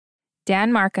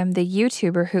Dan Markham, the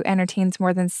YouTuber who entertains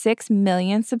more than 6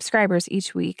 million subscribers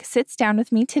each week, sits down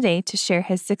with me today to share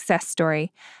his success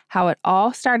story, how it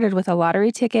all started with a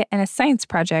lottery ticket and a science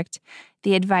project,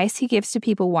 the advice he gives to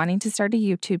people wanting to start a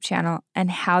YouTube channel, and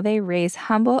how they raise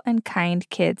humble and kind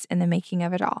kids in the making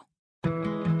of it all.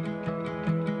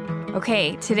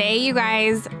 Okay, today, you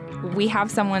guys, we have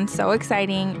someone so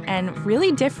exciting and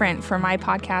really different for my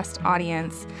podcast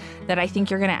audience that I think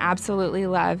you're going to absolutely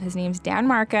love. His name's Dan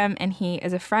Markham, and he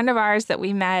is a friend of ours that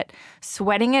we met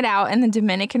sweating it out in the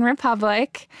Dominican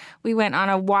Republic. We went on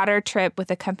a water trip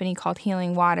with a company called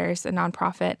Healing Waters, a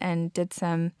nonprofit, and did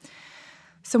some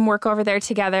work over there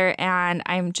together. And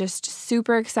I'm just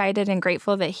super excited and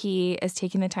grateful that he is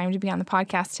taking the time to be on the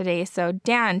podcast today. So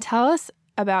Dan, tell us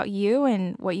about you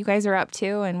and what you guys are up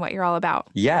to and what you're all about.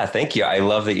 Yeah, thank you. I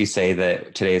love that you say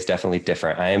that today is definitely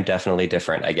different. I am definitely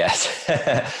different, I guess.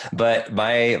 But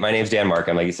my name's Dan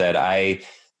Markham. Like you said, I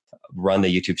run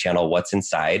the YouTube channel What's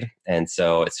Inside. And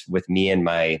so it's with me and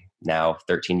my now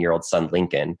 13-year-old son,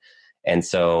 Lincoln. And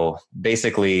so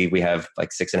basically we have like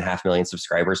 6.5 million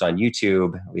subscribers on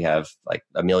YouTube. We have like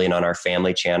 1 million on our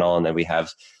family channel, and then we have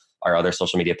our other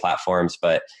social media platforms.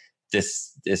 But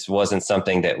this wasn't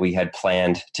something that we had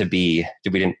planned to be.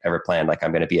 We didn't ever plan like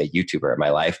I'm going to be a YouTuber in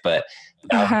my life. But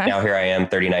now here I am,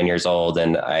 39 years old,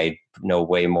 and I know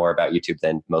way more about YouTube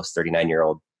than most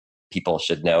 39-year-old people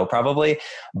should know, probably.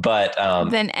 But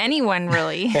than anyone,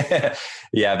 really.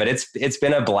 Yeah, but it's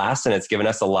been a blast, and it's given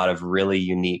us a lot of really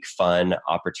unique, fun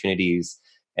opportunities,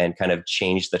 and kind of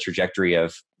changed the trajectory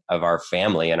of our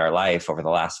family and our life over the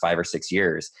last 5 or 6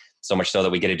 years. So much so that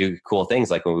we get to do cool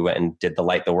things, like when we went and did the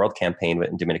Light the World campaign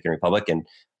in Dominican Republic, and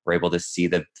we're able to see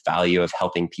the value of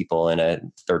helping people in a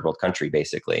third world country,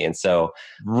 basically. And so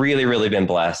really, really been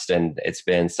blessed, and it's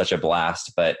been such a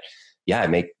blast. But yeah, I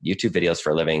make YouTube videos for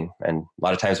a living, and a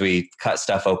lot of times we cut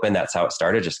stuff open. That's how it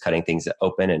started, just cutting things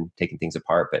open and taking things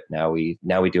apart. But now we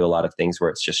do a lot of things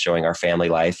where it's just showing our family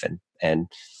life and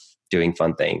doing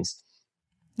fun things.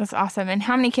 That's awesome. And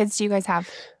how many kids do you guys have?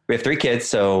 We have 3 kids.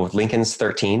 So Lincoln's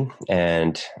 13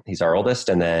 and he's our oldest.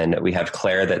 And then we have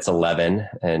Claire that's 11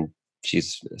 and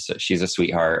she's a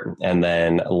sweetheart. And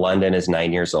then London is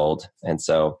 9 years old. And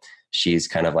so she's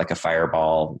kind of like a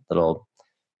fireball, little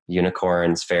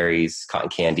unicorns, fairies, cotton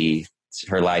candy.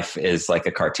 Her life is like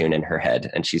a cartoon in her head,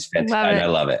 and she's fantastic. And I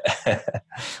love it.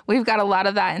 We've got a lot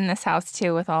of that in this house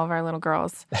too with all of our little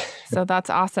girls. So that's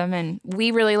awesome. And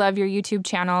we really love your YouTube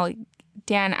channel.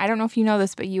 Dan, I don't know if you know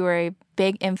this, but you were a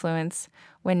big influence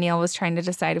when Neil was trying to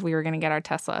decide if we were going to get our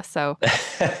Tesla. So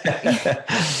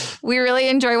we really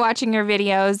enjoy watching your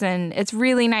videos, and it's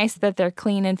really nice that they're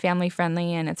clean and family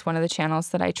friendly. And it's one of the channels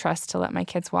that I trust to let my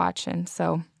kids watch. And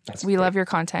so we love your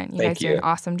content. You guys do an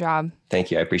awesome job.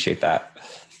 Thank you. I appreciate that.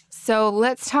 So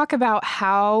let's talk about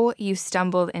how you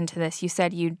stumbled into this. You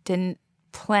said you didn't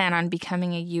plan on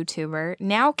becoming a YouTuber.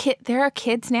 Now there are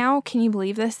kids now, can you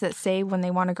believe this, that say when they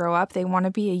want to grow up, they want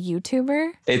to be a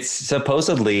YouTuber? It's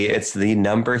the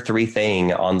number 3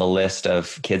 thing on the list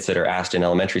of kids that are asked in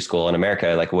elementary school in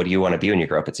America. Like, what do you want to be when you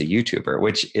grow up? It's a YouTuber,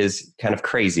 which is kind of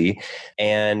crazy.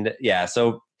 And yeah,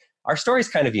 so our story is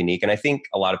kind of unique. And I think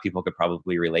a lot of people could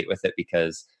probably relate with it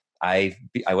because I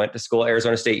went to school at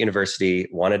Arizona State University,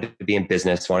 wanted to be in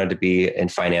business, wanted to be in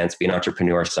finance, be an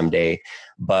entrepreneur someday.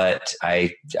 But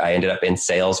I ended up in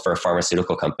sales for a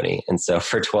pharmaceutical company. And so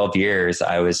for 12 years,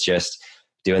 I was just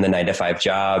doing the 9-to-5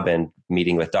 job and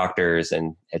meeting with doctors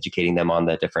and educating them on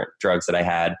the different drugs that I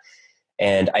had.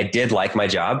 And I did like my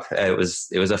job. It was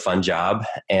a fun job.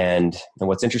 And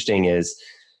what's interesting is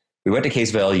we went to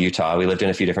Kaysville, Utah. We lived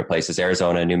in a few different places,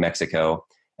 Arizona, New Mexico.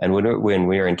 And when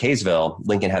we were in Kaysville,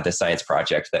 Lincoln had this science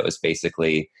project that was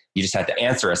basically, you just had to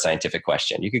answer a scientific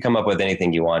question. You could come up with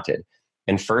anything you wanted.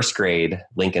 In first grade,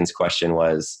 Lincoln's question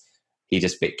was, he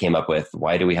just came up with,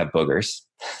 why do we have boogers?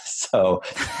 So,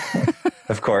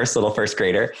 of course, little first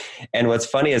grader. And what's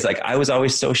funny is, like, I was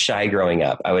always so shy growing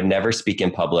up. I would never speak in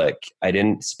public. I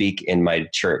didn't speak in my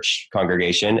church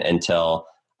congregation until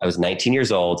I was 19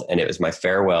 years old, and it was my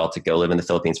farewell to go live in the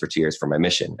Philippines for 2 years for my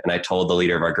mission. And I told the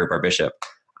leader of our group, our bishop,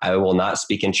 I will not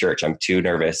speak in church. I'm too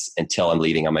nervous until I'm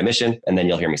leaving on my mission, and then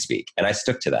you'll hear me speak. And I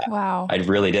stuck to that. Wow. I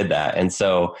really did that. And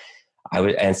so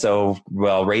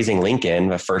raising Lincoln,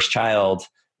 my first child,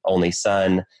 only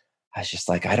son, I was just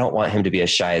like, I don't want him to be as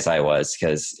shy as I was,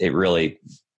 because it really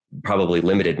probably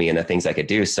limited me in the things I could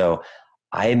do. So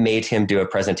I made him do a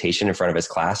presentation in front of his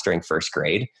class during first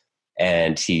grade.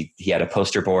 And he had a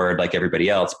poster board like everybody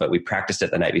else, but we practiced it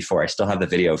the night before. I still have the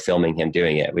video filming him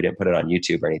doing it. We didn't put it on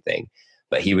YouTube or anything.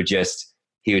 But he would just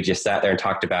he would just sat there and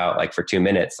talked about like for 2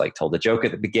 minutes, like told a joke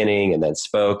at the beginning and then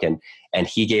spoke. And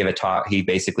he gave a talk. He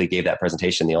basically gave that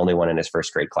presentation, the only one in his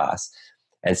first grade class.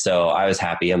 And so I was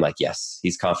happy. I'm like, yes,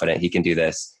 he's confident. He can do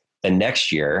this. The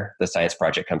next year, the science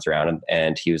project comes around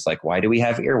and he was like, why do we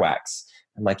have earwax?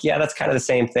 I'm like, yeah, that's kind of the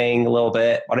same thing a little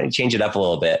bit. Why don't you change it up a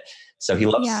little bit? So he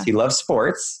loves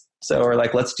sports. So we're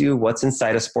like, let's do what's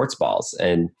inside of sports balls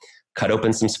and cut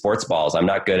open some sports balls. I'm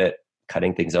not good at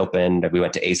cutting things open. We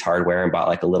went to Ace Hardware and bought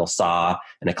like a little saw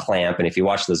and a clamp. And if you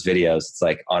watch those videos, it's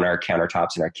like on our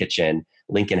countertops in our kitchen.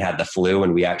 Lincoln had the flu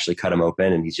and we actually cut him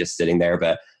open and he's just sitting there.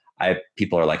 But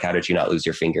people are like, how did you not lose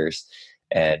your fingers?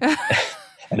 And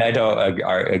and I don't,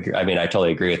 I mean, I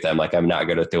totally agree with them. Like I'm not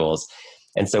good with tools.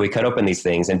 And so we cut open these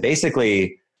things. And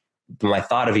basically my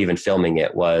thought of even filming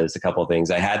it was a couple of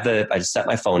things. I just set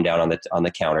my phone down on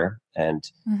the counter and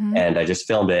I just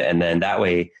filmed it. And then that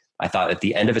way I thought at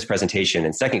the end of his presentation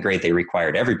in second grade, they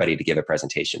required everybody to give a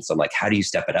presentation. So I'm like, how do you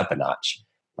step it up a notch?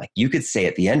 Like you could say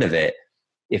at the end of it,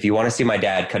 if you want to see my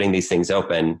dad cutting these things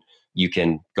open, you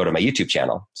can go to my YouTube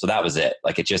channel. So that was it.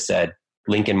 Like it just said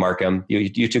Lincoln Markham,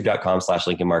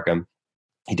 youtube.com/Lincoln Markham.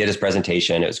 He did his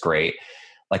presentation. It was great.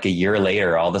 Like a year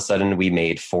later, all of a sudden we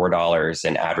made $4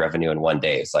 in ad revenue in one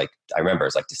day. It's like, I remember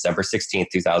it's like December 16th,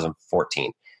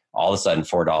 2014, all of a sudden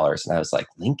 $4. And I was like,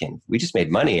 Lincoln, we just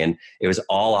made money. And it was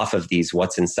all off of these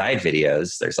What's Inside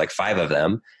videos. There's like 5 of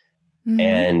them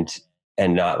and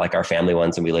not like our family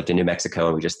ones. And we lived in New Mexico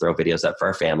and we just throw videos up for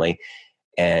our family.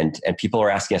 And people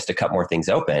were asking us to cut more things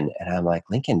open. And I'm like,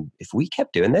 Lincoln, if we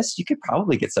kept doing this, you could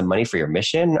probably get some money for your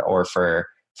mission or for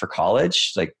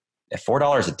college. Like at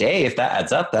 $4 a day, if that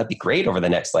adds up, that'd be great over the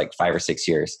next like 5 or 6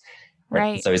 years.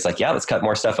 Right. So he's like, yeah, let's cut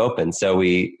more stuff open. So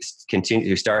we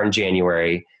start in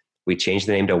January. We changed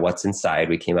the name to What's Inside.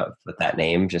 We came up with that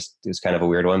name. It was kind of a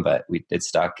weird one, but it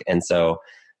stuck. And so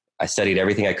I studied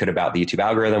everything I could about the YouTube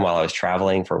algorithm while I was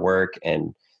traveling for work.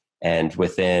 And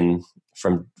within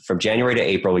from January to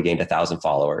April, we gained 1,000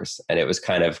 followers, and it was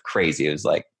kind of crazy. It was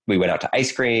like we went out to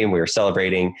ice cream, we were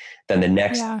celebrating. Then the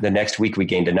next week, we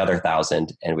gained another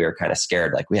 1,000, and we were kind of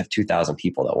scared. Like we have 2,000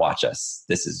 people that watch us.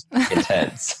 This is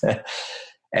intense.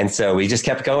 And so we just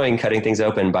kept going, cutting things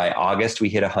open. By August, we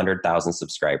hit 100,000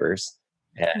 subscribers.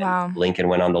 And Lincoln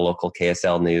went on the local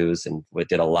KSL news and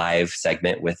did a live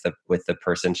segment with the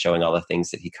person showing all the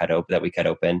things that we cut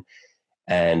open.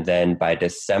 And then by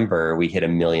December, we hit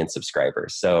 1 million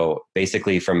subscribers. So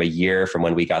basically from a year from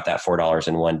when we got that $4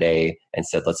 in one day and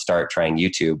said, let's start trying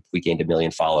YouTube, we gained 1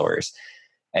 million followers.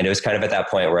 And it was kind of at that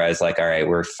point where I was like, all right,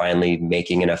 we're finally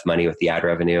making enough money with the ad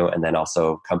revenue. And then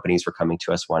also companies were coming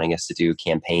to us wanting us to do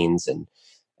campaigns. And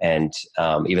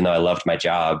even though I loved my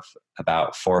job,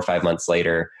 about 4 or 5 months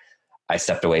later, I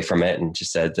stepped away from it and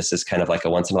just said, this is kind of like a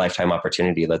once in a lifetime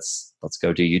opportunity. Let's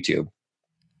go do YouTube.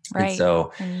 Right.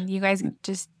 And you guys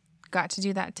just got to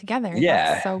do that together.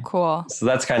 Yeah. That's so cool. So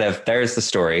that's there's the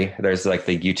story. There's like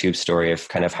the YouTube story of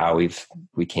kind of how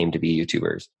we came to be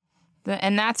YouTubers.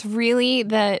 And that's really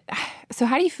so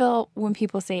how do you feel when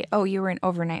people say, oh, you were an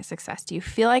overnight success? Do you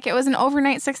feel like it was an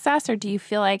overnight success, or do you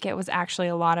feel like it was actually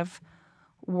a lot of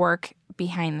work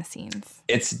behind the scenes?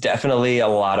 It's definitely a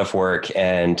lot of work,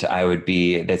 and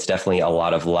it's definitely a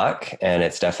lot of luck, and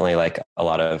it's definitely like a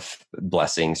lot of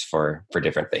blessings for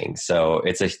different things. So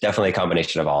it's definitely a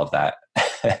combination of all of that.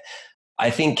 I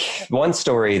think one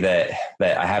story that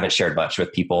I haven't shared much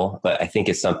with people, but I think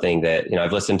is something that,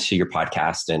 I've listened to your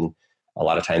podcast, and a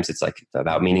lot of times it's like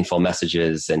about meaningful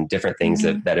messages and different things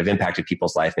that have impacted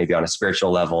people's life, maybe on a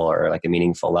spiritual level or like a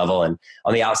meaningful level. And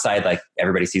on the outside, like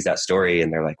everybody sees that story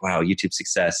and they're like, wow, YouTube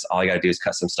success. All I got to do is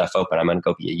cut some stuff open. I'm going to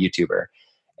go be a YouTuber.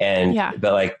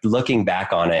 But like looking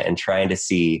back on it and trying to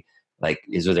see, like,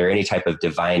 is there any type of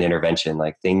divine intervention,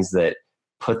 like things that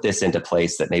put this into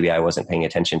place that maybe I wasn't paying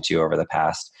attention to over the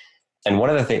past. And one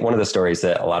of the stories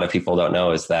that a lot of people don't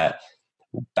know is that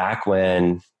back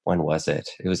when was it?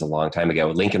 It was a long time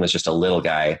ago. Lincoln was just a little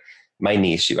guy. My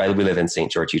niece, we live in St.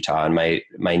 George, Utah, and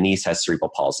my niece has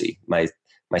cerebral palsy. My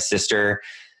sister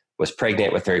was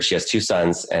pregnant with her. She has 2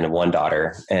 sons and 1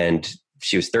 daughter, and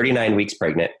she was 39 weeks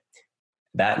pregnant.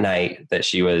 That night that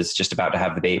she was just about to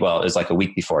have the baby, well, it was like a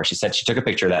week before. She took a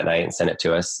picture that night and sent it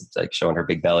to us, like showing her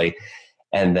big belly.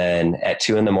 And then at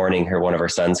 2 a.m, one of her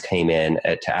sons came in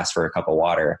to ask for a cup of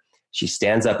water. She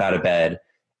stands up out of bed,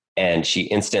 and she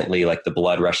instantly, like, the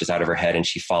blood rushes out of her head and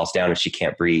she falls down and she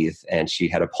can't breathe. And she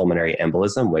had a pulmonary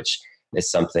embolism, which is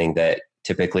something that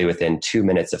typically within 2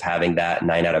 minutes of having that,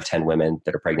 9 out of 10 women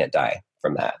that are pregnant die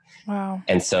from that. Wow.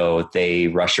 And so they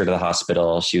rushed her to the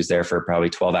hospital. She was there for probably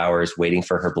 12 hours waiting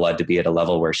for her blood to be at a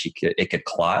level where it could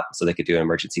clot so they could do an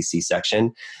emergency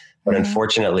C-section. But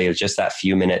unfortunately, it was just that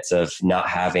few minutes of not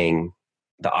having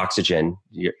the oxygen.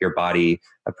 Your body,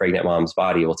 a pregnant mom's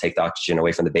body, will take the oxygen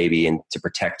away from the baby and to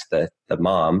protect the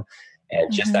mom.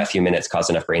 And just that few minutes caused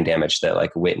enough brain damage that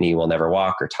like Whitney will never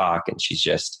walk or talk. And she's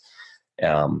just,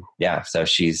 so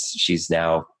she's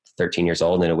now 13 years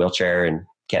old in a wheelchair and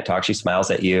can't talk. She smiles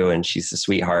at you and she's a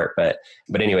sweetheart. But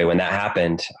anyway, when that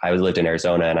happened, I lived in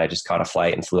Arizona and I just caught a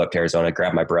flight and flew up to Arizona,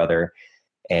 grabbed my brother,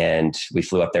 and we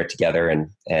flew up there together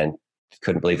and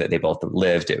couldn't believe that they both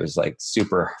lived. It was like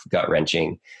super gut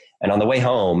wrenching. And on the way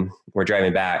home, we're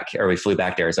driving back, or we flew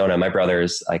back to Arizona. My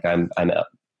brother's like, I'm a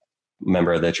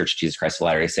member of the Church of Jesus Christ of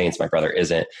Latter-day Saints. My brother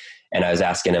isn't. And I was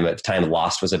asking him at the time,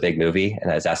 Lost was a big movie.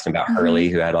 And I was asking about Hurley,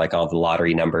 who had like all the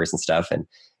lottery numbers and stuff. And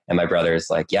my brother's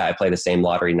like, yeah, I play the same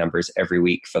lottery numbers every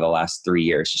week for the last 3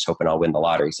 years, just hoping I'll win the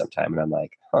lottery sometime. And I'm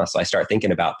like, So I start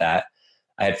thinking about that.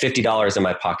 I had $50 in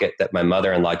my pocket that my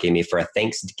mother-in-law gave me for a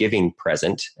Thanksgiving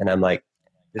present. And I'm like,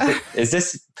 is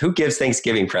this, who gives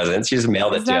Thanksgiving presents? She just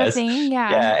mailed it to us.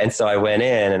 Yeah. And so I went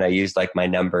in and I used like my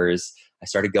numbers. I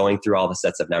started going through all the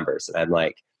sets of numbers and I'm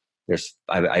like,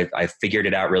 I figured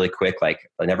it out really quick. Like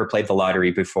I never played the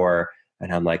lottery before.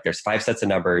 And I'm like, there's 5 sets of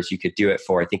numbers. You could do it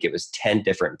for, I think it was 10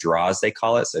 different draws, they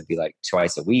call it. So it'd be like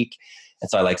twice a week. And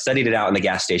so I like studied it out in the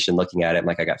gas station, looking at it. I'm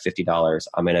like, I got $50.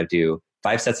 I'm going to do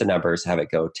 5 sets of numbers, have it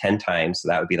go 10 times. So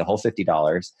that would be the whole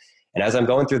 $50. And as I'm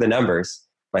going through the numbers,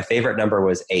 my favorite number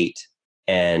was 8.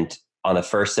 And on the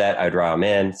first set, I would draw them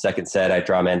in. Second set, I'd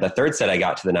draw them in. The third set, I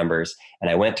got to the numbers and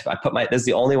this is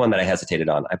the only one that I hesitated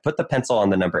on. I put the pencil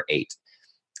on the number 8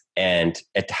 and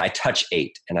I touch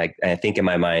 8. And I think in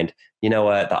my mind, you know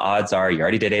what? The odds are you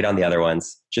already did 8 on the other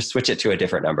ones. Just switch it to a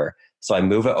different number. So I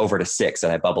move it over to 6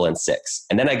 and I bubble in 6.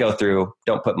 And then I go through,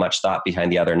 don't put much thought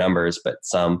behind the other numbers, but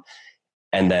some.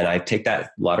 And then I take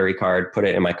that lottery card, put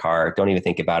it in my car, don't even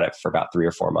think about it for about 3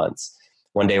 or 4 months.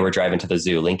 One day we're driving to the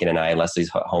zoo, Lincoln and I, Leslie's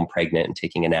home pregnant and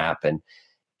taking a nap.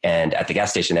 And at the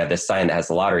gas station, they have this sign that has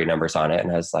the lottery numbers on it.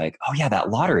 And I was like, oh yeah, that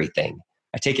lottery thing.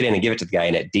 I take it in and give it to the guy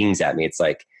and it dings at me. It's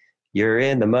like, you're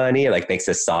in the money. It like makes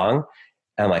this song.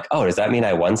 And I'm like, oh, does that mean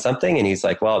I won something? And he's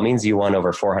like, well, it means you won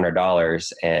over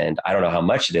 $400. And I don't know how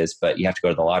much it is, but you have to go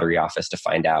to the lottery office to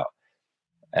find out.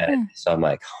 And so I'm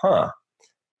like,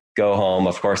 go home.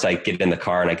 Of course, I get in the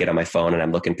car and I get on my phone and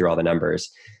I'm looking through all the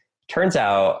numbers. Turns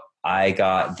out I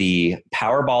got the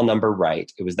Powerball number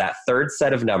right. It was that third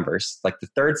set of numbers, like the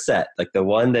third set, like the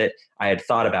one that I had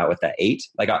thought about with that 8.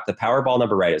 I got the Powerball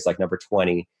number right. It was like number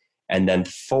 20. And then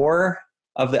 4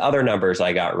 of the other numbers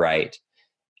I got right.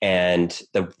 And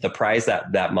the prize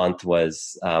that month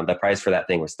was, the prize for that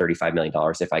thing was $35 million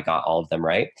if I got all of them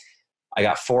right. I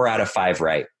got 4 out of 5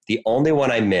 right. The only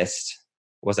one I missed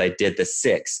was I did the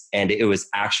 6. And it was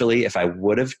actually, if I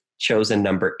would have chosen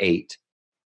number 8,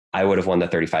 I would have won the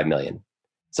 35 million.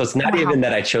 So it's not even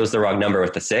that I chose the wrong number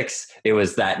with the 6. It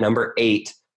was that number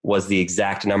 8 was the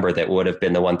exact number that would have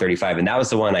been the 135. And that was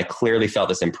the one I clearly felt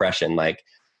this impression like,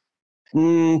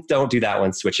 don't do that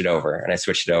one, switch it over. And I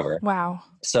switched it over. Wow.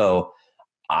 So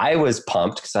I was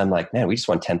pumped because I'm like, man, we just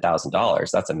won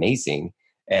 $10,000. That's amazing.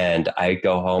 And I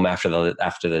go home after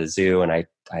the zoo and I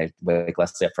wake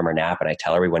Leslie up from her nap and I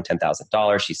tell her we won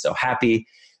 $10,000. She's so happy.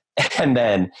 And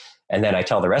then I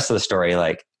tell the rest of the story,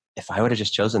 like, if I would have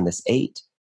just chosen this 8,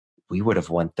 we would have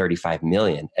won 35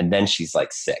 million. And then she's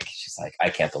like sick. She's like, I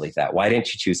can't believe that. Why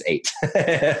didn't you choose 8?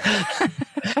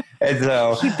 And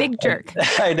so you big jerk.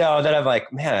 I know. Then I'm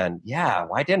like, man, yeah,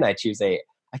 why didn't I choose 8?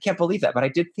 I can't believe that, but I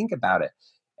did think about it.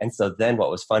 And so then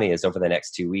what was funny is over the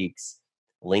next 2 weeks,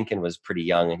 Lincoln was pretty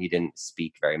young and he didn't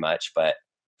speak very much, but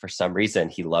for some reason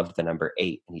he loved the number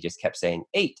 8 and he just kept saying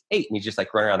 8, 8. And he just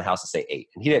like run around the house and say 8.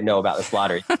 And he didn't know about this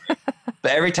lottery.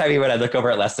 But every time he went, I look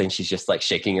over at Leslie and she's just like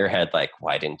shaking her head like,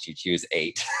 why didn't you choose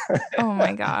 8? Oh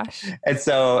my gosh. And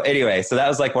so anyway, so that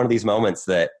was like one of these moments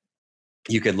that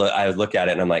I would look at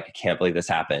it and I'm like, I can't believe this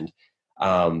happened.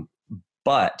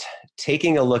 But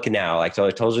taking a look now, like, so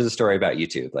I told you the story about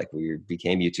YouTube, like we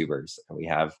became YouTubers and we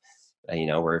have,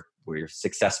 we're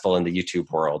successful in the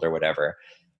YouTube world or whatever.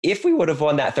 If we would have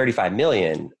won that 35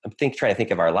 million, trying to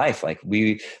think of our life. Like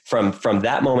we, from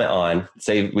that moment on,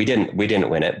 say we didn't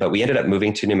win it, but we ended up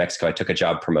moving to New Mexico. I took a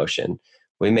job promotion.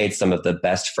 We made some of the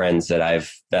best friends that I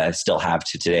still have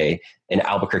to today in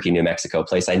Albuquerque, New Mexico, a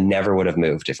place I never would have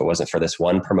moved if it wasn't for this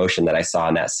one promotion that I saw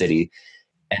in that city.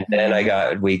 And then I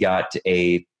got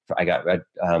recruited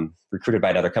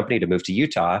by another company to move to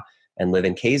Utah and live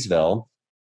in Kaysville.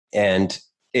 And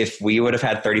if we would have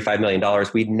had $35 million,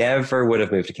 we never would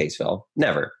have moved to Kaysville.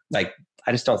 Never. Like,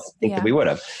 I just don't think that we would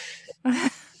have.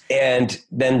 And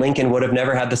then Lincoln would have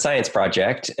never had the science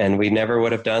project and we never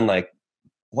would have done like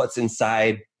what's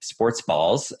inside sports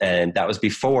balls. And that was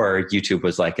before YouTube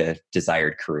was like a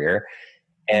desired career.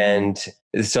 And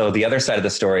so the other side of the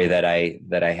story that I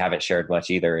haven't shared much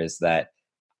either is that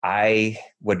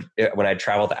when I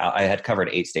traveled out, I had covered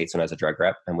 8 states when I was a drug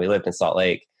rep, and we lived in Salt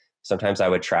Lake. Sometimes I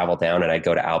would travel down and I'd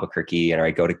go to Albuquerque, and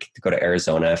I'd go to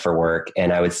Arizona for work,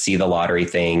 and I would see the lottery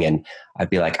thing, and I'd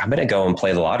be like, I'm going to go and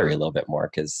play the lottery a little bit more,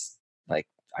 because like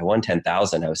I won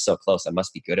 10,000. I was so close. I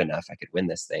must be good enough. I could win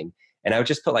this thing. And I would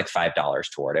just put like $5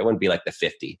 toward it. It wouldn't be like the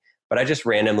 50, but I just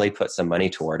randomly put some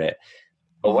money toward it.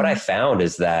 But what I found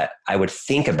is that I would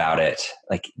think about it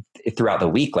like throughout the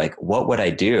week, like, what would I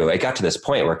do? It got to this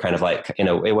point where kind of like,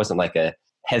 it wasn't like a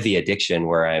heavy addiction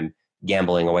where I'm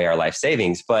gambling away our life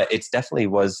savings, but it definitely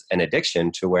was an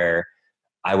addiction to where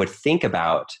I would think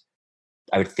about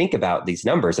these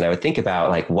numbers, and I would think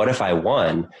about like, what if I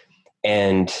won?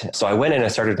 And so I went and I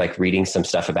started like reading some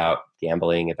stuff about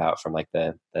gambling, from like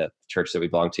the church that we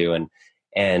belong to.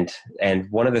 And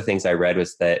one of the things I read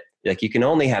was that like you can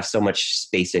only have so much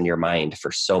space in your mind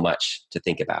for so much to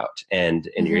think about and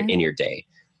in your day.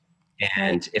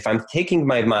 And if I'm taking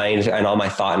my mind and all my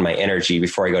thought and my energy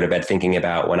before I go to bed thinking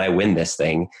about, when I win this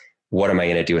thing, what am I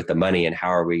going to do with the money, and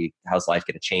how's life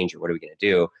going to change, or what are we going to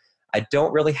do? I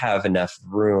don't really have enough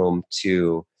room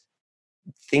to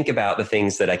think about the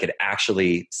things that I could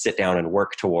actually sit down and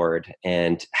work toward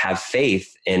and have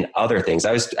faith in other things.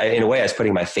 In a way, I was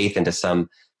putting my faith into some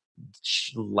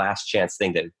last chance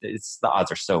thing that the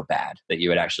odds are so bad that you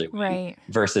would actually win,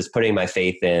 versus putting my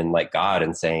faith in like God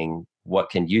and saying,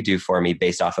 what can you do for me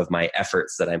based off of my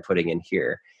efforts that I'm putting in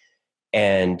here?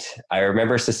 And I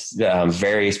remember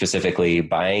very specifically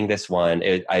buying this one.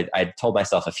 I told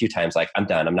myself a few times, like, I'm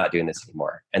done. I'm not doing this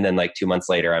anymore. And then like 2 months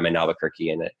later, I'm in Albuquerque,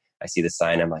 and I see the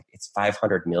sign. I'm like, it's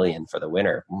 500 million for the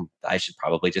winner. I should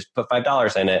probably just put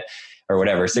 $5 in it, or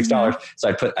whatever, $6.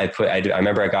 So I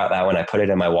remember I got that one. I put it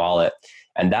in my wallet.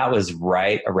 And that was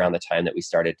right around the time that we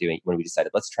started when we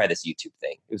decided, let's try this YouTube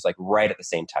thing. It was like right at the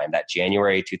same time, that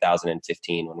January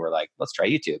 2015, when we're like, let's try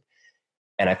YouTube.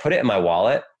 And I put it in my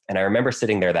wallet. And I remember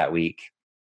sitting there that week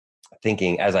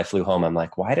thinking, as I flew home, I'm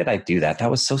like, why did I do that? That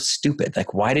was so stupid.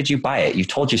 Like, why did you buy it? You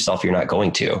told yourself you're not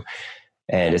going to.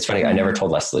 And it's funny, I never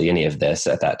told Leslie any of this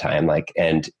at that time. Like,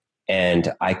 and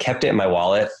I kept it in my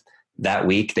wallet. That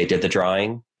week they did the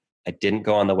drawing. I didn't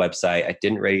go on the website. I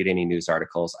didn't read any news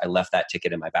articles. I left that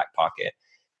ticket in my back pocket.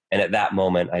 And at that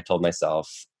moment, I told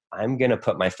myself, I'm going to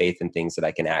put my faith in things that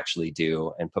I can actually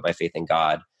do, and put my faith in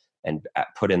God, and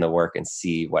put in the work and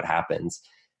see what happens.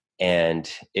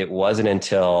 And it wasn't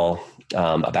until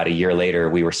about a year later,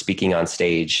 we were speaking on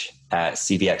stage at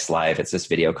CVX Live. It's this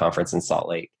video conference in Salt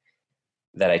Lake,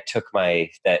 that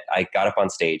I got up on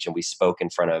stage and we spoke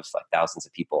in front of like thousands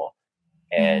of people.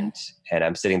 And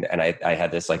I'm sitting there, and I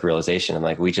had this like realization. I'm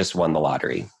like, we just won the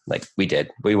lottery. Like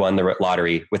we won the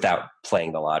lottery without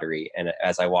playing the lottery. And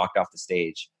as I walked off the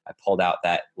stage, I pulled out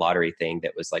that lottery thing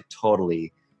that was like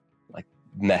totally like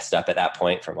messed up at that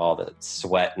point from all the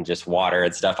sweat and just water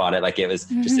and stuff on it. Like it was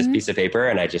just this piece of paper.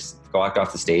 And I just walked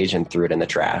off the stage and threw it in the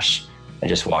trash and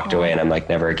just walked away. And I'm like,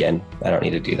 never again. I don't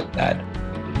need to do that.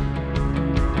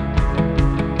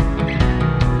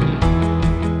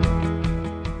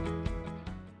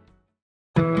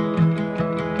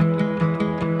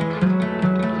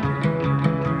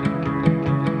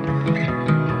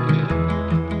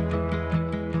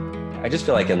 I just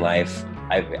feel like in life,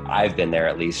 I've been there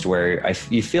at least, where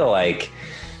you feel like,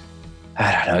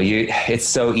 I don't know, it's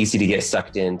so easy to get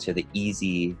sucked into the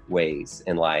easy ways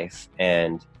in life.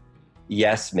 And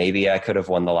yes, maybe I could have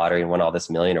won the lottery and won all this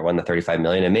million, or won the 35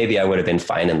 million, and maybe I would have been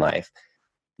fine in life.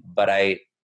 But I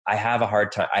have a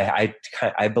hard time.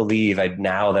 I believe,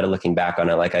 now that I'm looking back on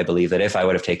it, like I believe that if I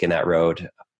would have taken that road,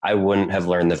 I wouldn't have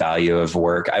learned the value of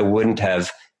work. I wouldn't have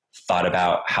thought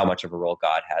about how much of a role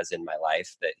God has in my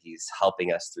life, that he's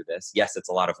helping us through this. Yes, it's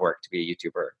a lot of work to be a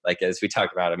YouTuber, like as we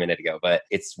talked about a minute ago, but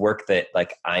it's work that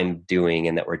like I'm doing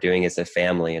and that we're doing as a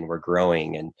family, and we're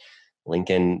growing. And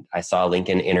I saw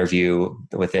Lincoln interview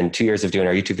within 2 years of doing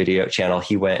our YouTube video channel.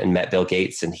 He went and met Bill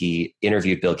Gates, and he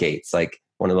interviewed Bill Gates, like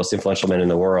one of the most influential men in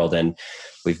the world. And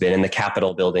we've been in the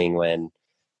Capitol building when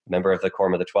a member of the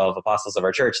Quorum of the 12 Apostles of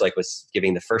our church, like, was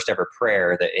giving the first ever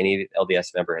prayer that any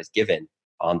LDS member has given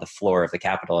on the floor of the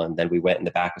Capitol. And then we went in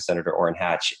the back with Senator Orrin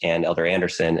Hatch and Elder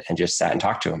Anderson and just sat and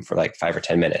talked to him for like 5 or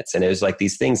 10 minutes. And it was like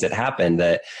these things that happened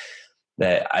that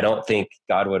I don't think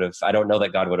I don't know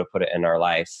that God would have put it in our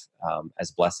life as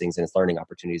blessings and as learning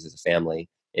opportunities as a family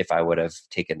if I would have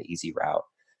taken the easy route.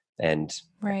 And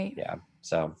right. Yeah.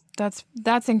 So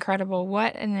that's incredible.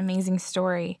 What an amazing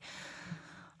story.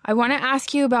 I want to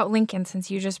ask you about Lincoln since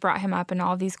you just brought him up and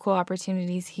all these cool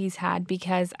opportunities he's had,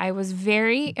 because I was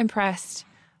very impressed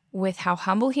with how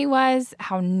humble he was,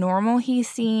 how normal he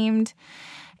seemed.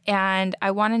 And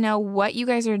I want to know what you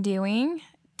guys are doing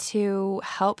to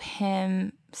help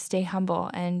him stay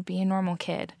humble and be a normal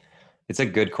kid. It's a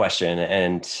good question.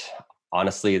 And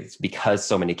honestly, it's because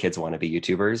so many kids want to be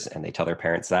YouTubers and they tell their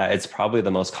parents that. It's probably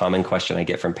the most common question I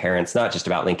get from parents, not just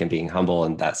about Lincoln being humble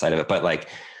and that side of it, but like,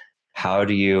 how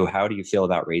do you feel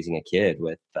about raising a kid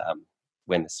with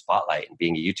when the spotlight and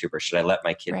being a YouTuber? Should I let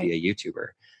my kid be a YouTuber?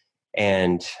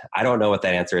 And I don't know what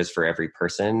that answer is for every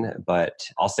person, but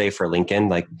I'll say for Lincoln,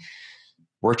 like,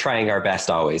 we're trying our best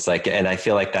always. Like, and I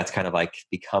feel like that's kind of like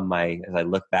become as I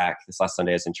look back this last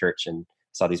Sunday, I was in church and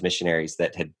saw these missionaries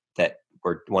that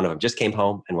were, one of them just came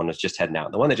home and one was just heading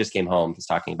out. The one that just came home was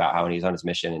talking about how when he was on his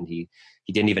mission and he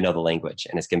didn't even know the language,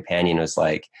 and his companion was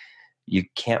like, you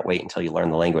can't wait until you learn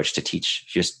the language to teach.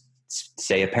 Just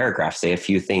say a paragraph, say a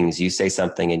few things, you say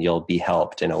something and you'll be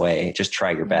helped in a way. Just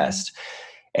try your best.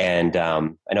 And I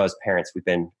know as parents,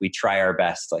 we try our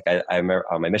best. Like I remember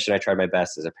on my mission, I tried my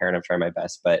best. As a parent, I've tried my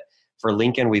best. But for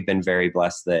Lincoln, we've been very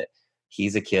blessed that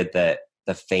he's a kid that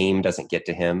the fame doesn't get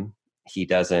to him. He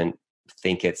doesn't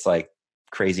think it's like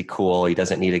crazy cool. He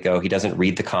doesn't need to go. He doesn't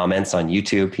read the comments on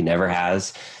YouTube. He never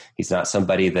has. He's not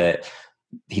somebody that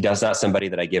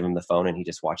I give him the phone and he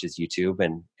just watches YouTube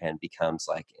and becomes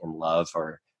like in love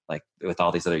or like with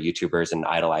all these other YouTubers and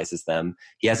idolizes them.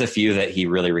 He has a few that he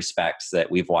really respects that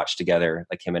we've watched together,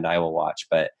 like him and I will watch.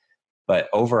 But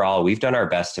overall, we've done our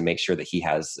best to make sure that he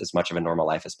has as much of a normal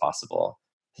life as possible.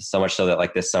 So much so that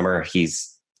like this summer,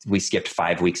 we skipped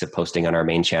 5 weeks of posting on our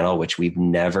main channel, which we've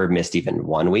never missed even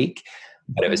 1 week.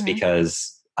 But it was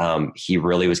because he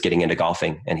really was getting into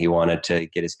golfing and he wanted to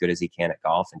get as good as he can at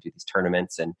golf and do these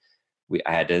tournaments. And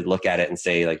I had to look at it and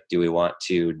say, like, do we want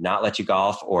to not let you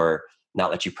golf or not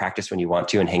let you practice when you want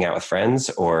to and hang out with friends,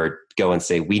 or go and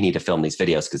say, we need to film these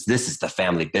videos because this is the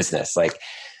family business. Like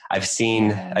I've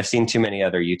seen too many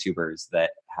other YouTubers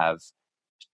that have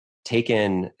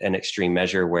taken an extreme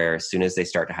measure where as soon as they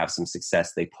start to have some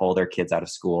success, they pull their kids out of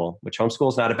school, which homeschool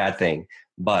is not a bad thing,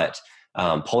 but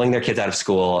pulling their kids out of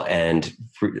school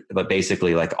but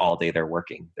basically like all day they're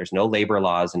working. There's no labor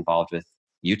laws involved with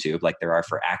YouTube like there are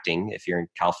for acting. If you're in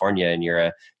California and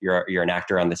you're an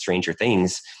actor on the Stranger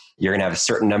Things, you're going to have a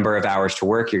certain number of hours to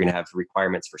work. You're going to have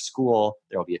requirements for school.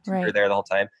 There will be a tutor there the whole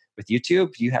time. With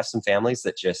YouTube, you have some families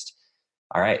that just,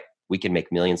 all right, we can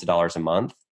make millions of dollars a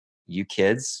month. You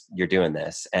kids, you're doing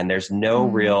this. And there's no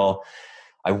real,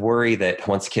 I worry that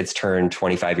once kids turn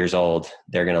 25 years old,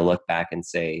 they're going to look back and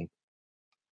say,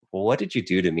 well, what did you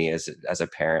do to me as a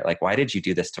parent? Like, why did you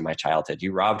do this to my childhood?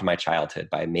 You robbed my childhood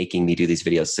by making me do these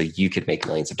videos so you could make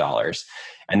millions of dollars.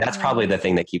 And that's probably the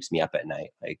thing that keeps me up at night.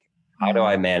 Like, how do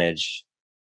I manage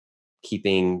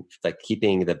keeping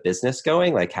the business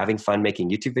going, like having fun making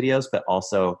YouTube videos, but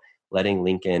also letting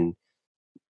Lincoln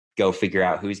go figure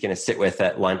out who he's going to sit with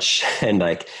at lunch and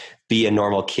like be a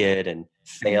normal kid and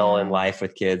fail in life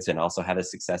with kids and also have his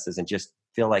successes and just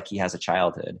feel like he has a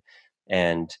childhood.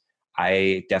 And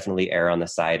I definitely err on the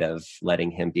side of letting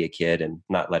him be a kid and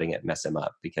not letting it mess him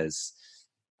up, because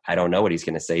I don't know what he's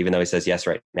going to say. Even though he says yes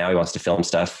right now, he wants to film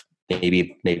stuff.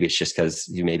 Maybe it's just because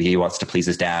maybe he wants to please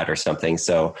his dad or something.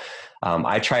 So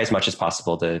I try as much as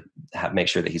possible to make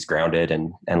sure that he's grounded,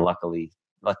 and luckily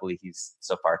he's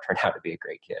so far turned out to be a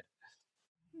great kid.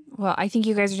 Well, I think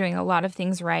you guys are doing a lot of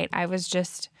things right. I was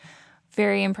just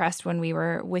very impressed when we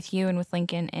were with you and with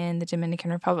Lincoln in the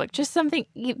Dominican Republic. Just something,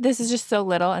 this is just so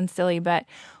little and silly, but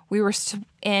we were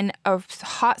in a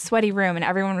hot, sweaty room and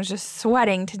everyone was just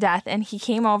sweating to death. And he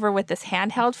came over with this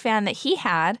handheld fan that he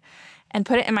had and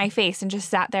put it in my face and just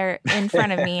sat there in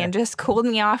front of me and just cooled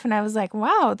me off. And I was like,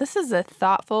 wow, this is a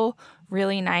thoughtful,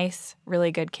 really nice,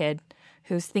 really good kid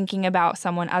who's thinking about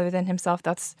someone other than himself.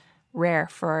 That's rare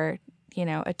for,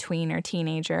 a tween or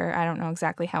teenager. I don't know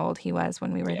exactly how old he was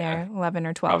when we were there, 11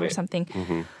 or 12 probably. Or something.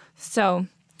 Mm-hmm. So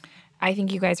I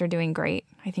think you guys are doing great.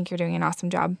 I think you're doing an awesome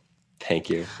job. Thank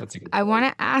you. That's a good I want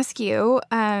to ask you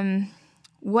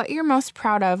what you're most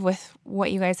proud of with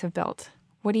what you guys have built.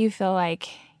 What do you feel like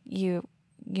you're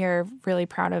really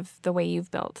proud of the way you've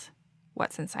built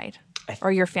What's Inside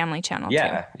or your family channel too?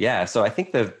 Yeah. So I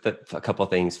think a couple of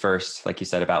things. First, like you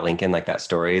said about Lincoln, like that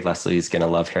story, Leslie's going to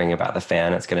love hearing about the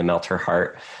fan. It's going to melt her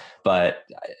heart. But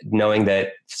knowing that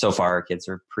so far our kids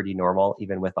are pretty normal,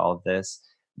 even with all of this,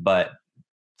 but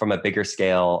from a bigger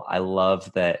scale, I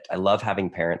love having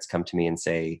parents come to me and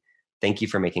say, thank you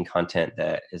for making content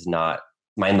that is not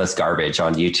mindless garbage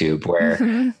on YouTube,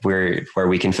 where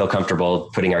we can feel comfortable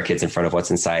putting our kids in front of What's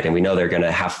Inside, and we know they're going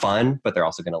to have fun, but they're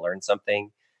also going to learn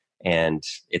something. and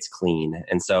it's clean.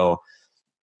 And so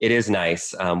it is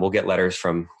nice. We'll get letters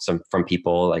from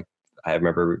people. Like I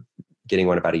remember getting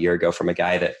one about a year ago from a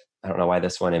guy that, I don't know why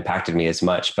this one impacted me as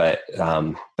much, but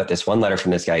this one letter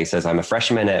from this guy, he says, I'm a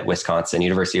freshman at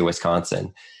University of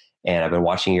Wisconsin, and I've been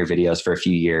watching your videos for a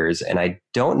few years, and I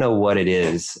don't know what it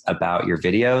is about your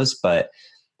videos, but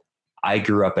I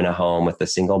grew up in a home with a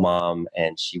single mom,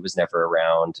 and she was never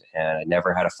around, and I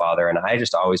never had a father. And I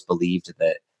just always believed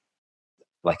that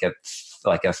like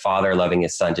a father loving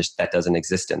his son, just that doesn't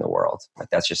exist in the world. Like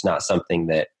that's just not something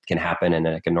that can happen in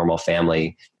like a normal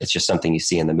family. It's just something you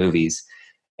see in the movies.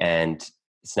 And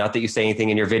it's not that you say anything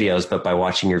in your videos, but by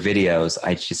watching your videos,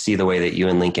 I just see the way that you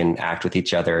and Lincoln act with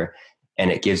each other,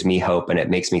 and it gives me hope, and it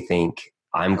makes me think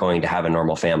I'm going to have a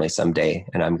normal family someday,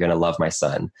 and I'm going to love my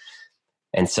son.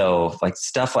 And so like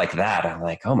stuff like that, I'm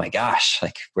like, oh my gosh,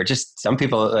 like some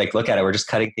people like look at it, we're just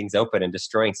cutting things open and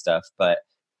destroying stuff, but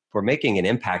we're making an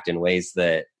impact in ways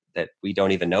that we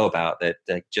don't even know about, that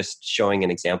just showing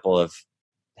an example of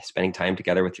spending time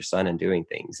together with your son and doing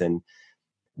things. And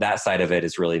that side of it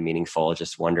is really meaningful.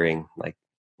 Just wondering like,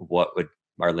 what would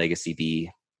our legacy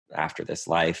be after this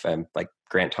life? Like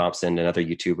Grant Thompson, another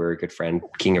YouTuber, a good friend,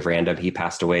 King of Random, he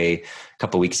passed away a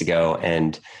couple weeks ago.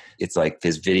 And it's like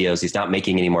his videos, he's not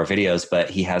making any more videos, but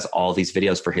he has all these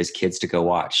videos for his kids to go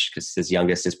watch, because his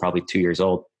youngest is probably 2 years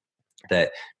old,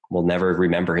 that will never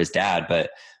remember his dad.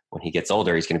 But when he gets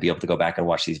older, he's going to be able to go back and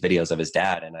watch these videos of his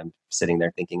dad. And I'm sitting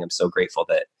there thinking, I'm so grateful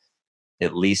that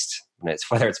at least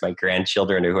whether it's my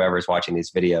grandchildren or whoever's watching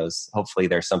these videos, hopefully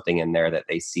there's something in there that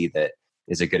they see that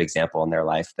is a good example in their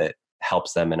life that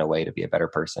helps them in a way to be a better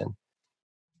person.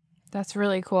 That's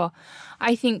really cool.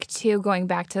 I think too, going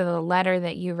back to the letter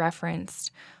that you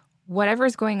referenced,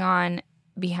 whatever's going on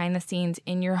behind the scenes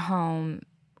in your home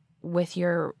with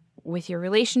your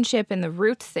relationship and the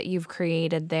roots that you've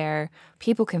created there,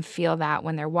 people can feel that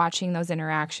when they're watching those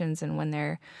interactions, and when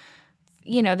they're,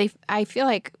 I feel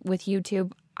like with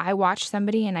YouTube, I watch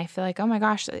somebody and I feel like, oh my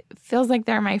gosh, it feels like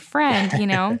they're my friend,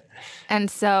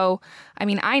 And so, I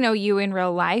mean, I know you in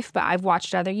real life, but I've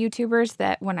watched other YouTubers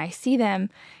that when I see them,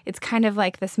 it's kind of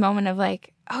like this moment of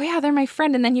like, oh yeah, they're my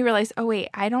friend. And then you realize, oh wait,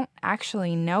 I don't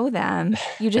actually know them.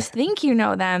 You just think you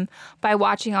know them by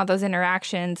watching all those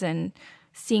interactions and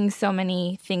seeing so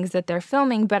many things that they're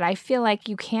filming. But I feel like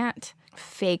you can't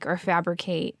fake or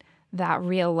fabricate that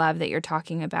real love that you're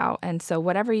talking about. And so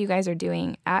whatever you guys are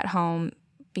doing at home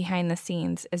behind the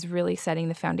scenes is really setting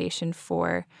the foundation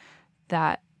for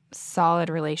that solid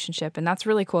relationship. And that's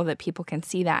really cool that people can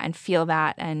see that and feel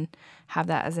that and have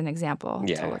that as an example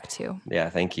to look to. Yeah,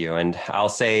 thank you. And I'll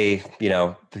say,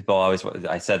 people always,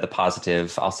 I said the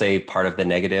positive, I'll say part of the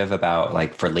negative about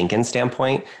like for Lincoln's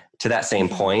standpoint, to that same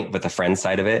point with the friend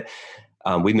side of it.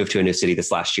 We moved to a new city this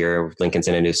last year. Lincoln's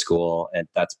in a new school. And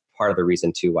that's part of the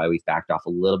reason too, why we've backed off a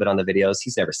little bit on the videos.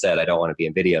 He's never said, I don't want to be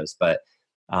in videos, but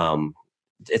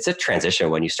it's a transition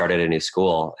when you start at a new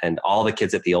school, and all the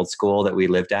kids at the old school that we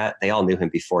lived at, they all knew him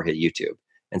before he hit YouTube.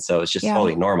 And so it's just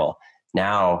totally normal.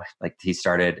 Now, like he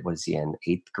started, was he in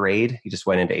 8th grade? He just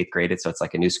went into 8th grade. So it's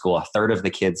like a new school. A third of the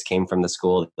kids came from the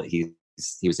school that he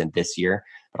was in this year,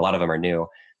 but a lot of them are new.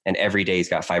 And every day he's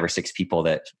got 5 or 6 people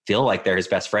that feel like they're his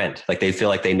best friend. Like they feel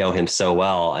like they know him so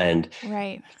well. And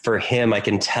for him, I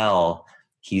can tell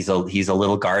he's a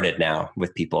little guarded now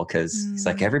with people, because he's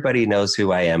like, everybody knows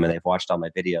who I am and they've watched all my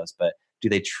videos, but do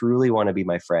they truly want to be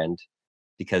my friend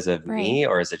because of me,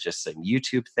 or is it just a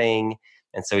YouTube thing?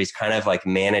 And so he's kind of like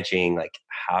managing, like,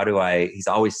 he's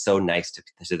always so nice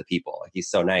to the people. Like he's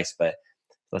so nice, but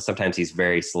sometimes he's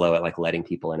very slow at like letting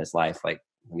people in his life. Like,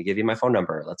 let me give you my phone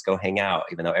number. Let's go hang out.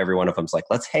 Even though every one of them's like,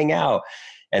 let's hang out.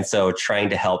 And so trying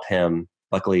to help him,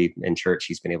 luckily in church,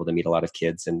 he's been able to meet a lot of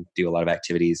kids and do a lot of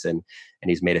activities. And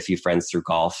he's made a few friends through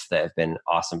golf that have been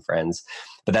awesome friends.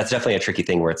 But that's definitely a tricky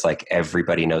thing where it's like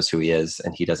everybody knows who he is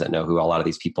and he doesn't know who a lot of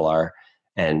these people are.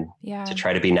 And to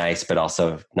try to be nice, but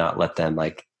also not let them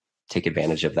like take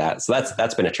advantage of that. So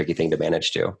that's been a tricky thing to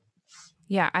manage too.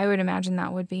 Yeah, I would imagine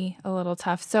that would be a little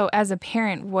tough. So as a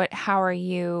parent, how are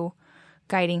you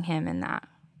guiding him in that?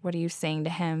 What are you saying to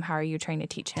him? How are you trying to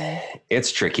teach him?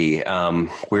 It's tricky.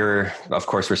 We're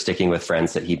sticking with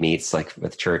friends that he meets, like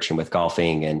with church and with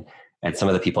golfing and some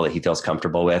of the people that he feels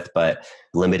comfortable with, but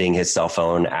limiting his cell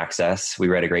phone access. We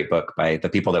read a great book by the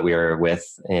people that we were with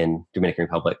in Dominican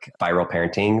Republic, Viral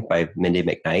Parenting by Mindy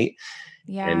McKnight.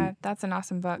 Yeah, and that's an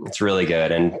awesome book. It's really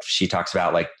good. And she talks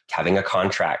about like having a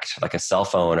contract, like a cell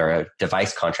phone or a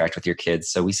device contract with your kids.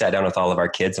 So we sat down with all of our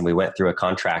kids and we went through a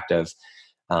contract of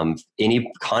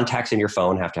any contacts in your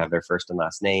phone have to have their first and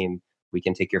last name. We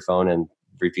can take your phone and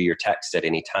review your text at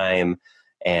any time.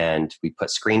 And we put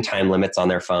screen time limits on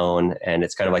their phone. And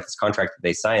it's kind of like this contract that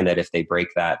they sign that if they break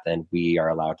that, then we are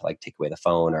allowed to like take away the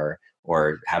phone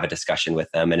or have a discussion with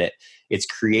them. And it's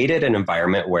created an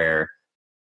environment where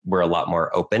we're a lot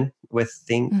more open with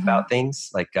about things.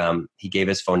 Like he gave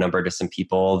his phone number to some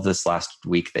people this last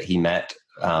week that he met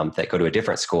that go to a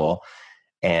different school.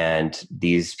 And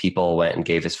these people went and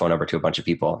gave his phone number to a bunch of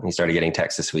people. And he started getting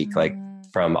texts this week, like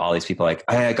from all these people, like,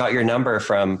 I got your number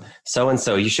from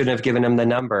so-and-so. You shouldn't have given him the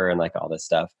number, and like all this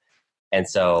stuff. And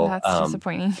so that's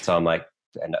disappointing. So I'm like,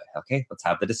 okay, let's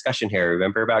have the discussion here.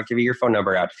 Remember about giving your phone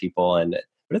number out to people.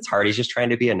 But it's hard. He's just trying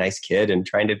to be a nice kid and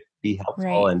trying to be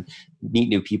helpful and meet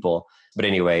new people. But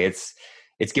anyway, it's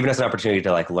given us an opportunity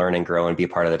to like learn and grow and be a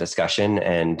part of the discussion.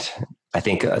 And I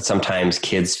think sometimes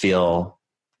kids feel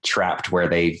trapped where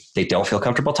they don't feel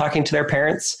comfortable talking to their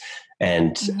parents.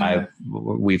 And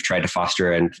we've tried to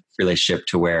foster a relationship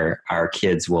to where our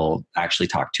kids will actually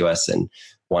talk to us and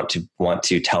want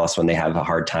to tell us when they have a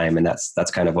hard time. And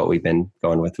that's kind of what we've been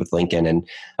going with Lincoln. And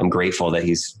I'm grateful that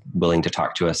he's willing to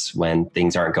talk to us when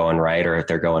things aren't going right or if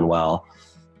they're going well,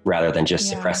 rather than just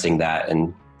suppressing that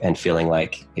and feeling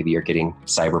like maybe you're getting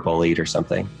cyberbullied or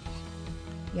something.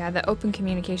 Yeah, the open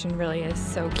communication really is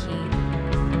so key.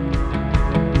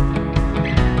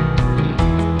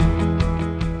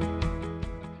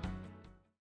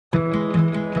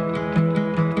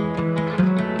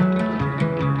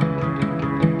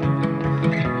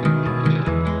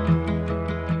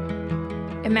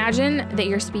 Imagine that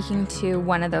you're speaking to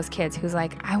one of those kids who's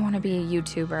like, I want to be a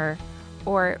YouTuber.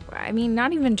 Or, I mean,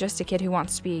 not even just a kid who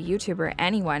wants to be a YouTuber,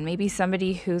 anyone. Maybe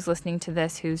somebody who's listening to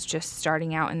this who's just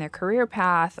starting out in their career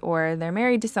path, or they're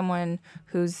married to someone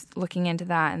who's looking into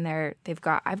that, and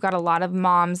I've got a lot of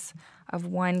moms of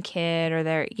one kid, or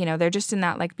they're just in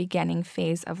that like beginning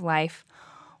phase of life.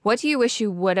 What do you wish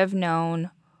you would have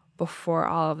known before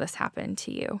all of this happened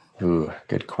to you? Ooh,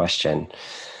 good question.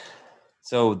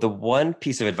 So the one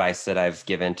piece of advice that I've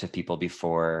given to people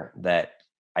before that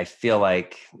I feel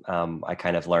like I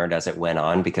kind of learned as it went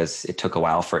on, because it took a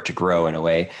while for it to grow in a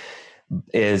way,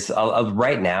 is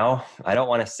right now, I don't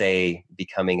want to say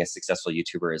becoming a successful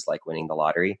YouTuber is like winning the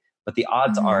lottery, but the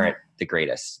odds aren't the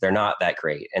greatest. They're not that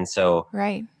great. And so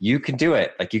you can do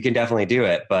it. Like you can definitely do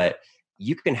it, but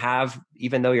you can have,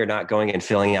 even though you're not going and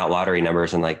filling out lottery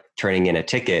numbers and like turning in a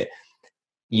ticket,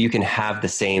 you can have the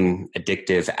same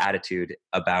addictive attitude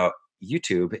about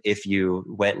YouTube if you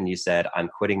went and you said, I'm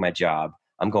quitting my job.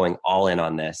 I'm going all in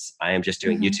on this. I am just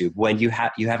doing YouTube, when you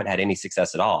haven't had any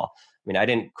success at all. I mean, I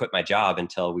didn't quit my job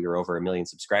until we were over 1 million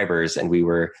subscribers and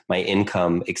my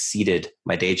income exceeded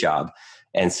my day job.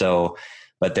 And so,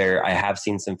 but I have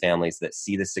seen some families that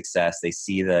see the success. They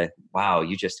see wow,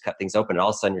 you just cut things open and all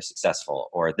of a sudden you're successful.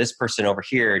 Or this person over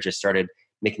here just started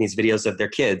making these videos of their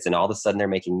kids and all of a sudden they're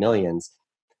making millions.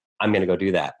 I'm going to go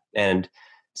do that. And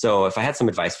so if I had some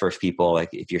advice for people, like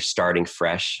if you're starting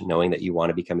fresh, knowing that you want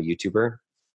to become a YouTuber,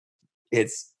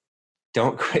 it's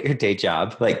don't quit your day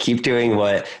job. Like keep doing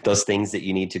those things that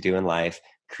you need to do in life.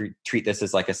 Treat this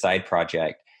as like a side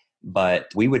project. But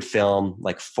we would film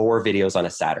like 4 videos on a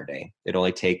Saturday. It'd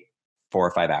only take 4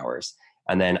 or 5 hours.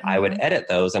 And then I would edit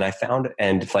those. And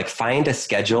find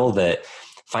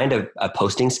a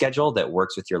posting schedule that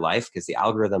works with your life, because the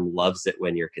algorithm loves it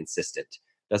when you're consistent.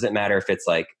 Doesn't matter if it's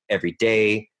like every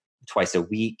day, twice a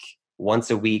week, once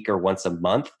a week, or once a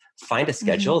month. Find a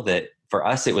schedule that, for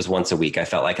us, it was once a week. I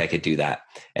felt like I could do that.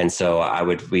 And so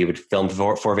we would film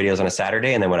 4 videos on a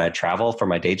Saturday. And then when I travel for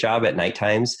my day job at night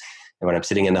times, and when I'm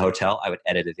sitting in the hotel, I would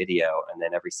edit a video. And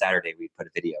then every Saturday we'd put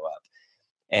a video up.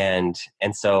 And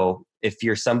so if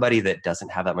you're somebody that doesn't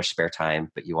have that much spare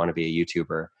time, but you want to be a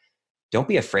YouTuber, don't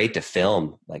be afraid to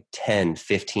film like 10,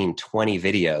 15, 20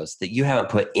 videos that you haven't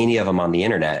put any of them on the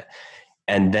internet.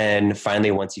 And then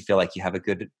finally, once you feel like you have a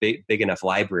good, big enough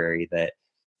library that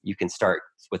you can start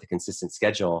with a consistent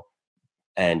schedule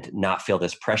and not feel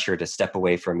this pressure to step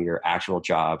away from your actual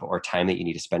job or time that you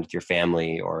need to spend with your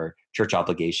family or church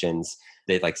obligations.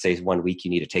 They like say 1 week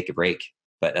you need to take a break,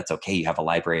 but that's okay. You have a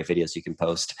library of videos you can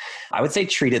post. I would say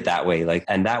treat it that way.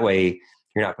 And that way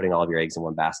you're not putting all of your eggs in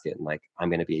one basket and like, I'm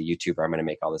going to be a YouTuber. I'm going to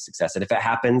make all this success. And if it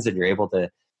happens and you're able to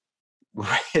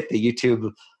hit the YouTube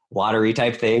lottery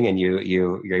type thing and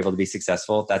you're able to be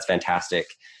successful, that's fantastic.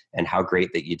 And how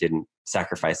great that you didn't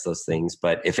sacrifice those things.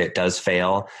 But if it does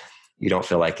fail, you don't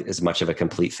feel like as much of a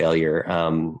complete failure.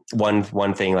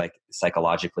 One thing, like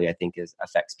psychologically, I think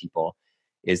affects people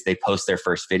is they post their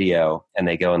first video and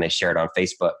they go and they share it on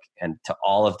Facebook, and to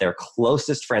all of their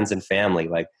closest friends and family,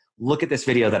 like, look at this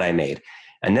video that I made.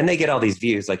 And then they get all these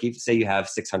views. Like, you say you have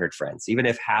 600 friends, even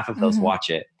if half of those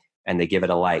watch it, and they give it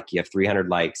a like, you have 300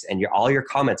 likes, and all your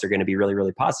comments are going to be really,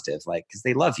 really positive, like, because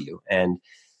they love you.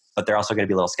 But they're also going to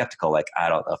be a little skeptical, like, I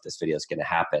don't know if this video is going to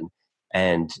happen,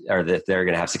 or that they're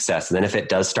going to have success. And then if it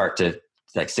does start to,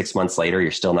 like 6 months later,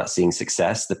 you're still not seeing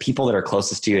success, the people that are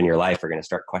closest to you in your life are going to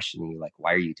start questioning you, like,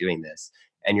 why are you doing this?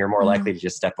 And you're more likely to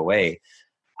just step away.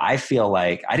 I feel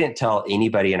like I didn't tell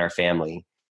anybody in our family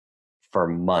for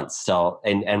months.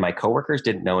 And my coworkers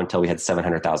didn't know until we had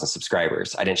 700,000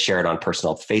 subscribers. I didn't share it on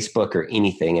personal Facebook or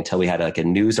anything until we had like a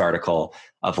news article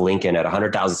of Lincoln at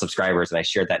 100,000 subscribers. And I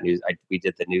shared that news. We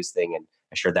did the news thing and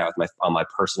I shared that on my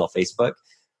personal Facebook.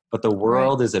 But the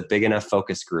world is a big enough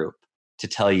focus group to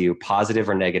tell you positive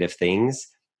or negative things.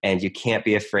 And you can't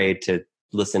be afraid to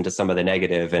listen to some of the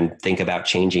negative and think about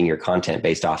changing your content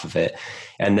based off of it.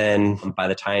 And then by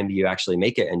the time you actually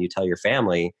make it and you tell your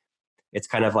family, it's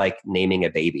kind of like naming a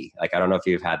baby. Like, I don't know if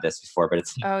you've had this before, but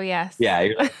it's, oh yes. Yeah.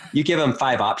 You give them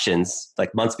 5 options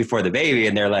like months before the baby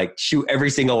and they're like, shoot every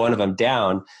single one of them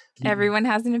down. Everyone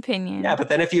has an opinion. Yeah. But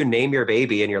then if you name your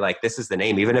baby and you're like, this is the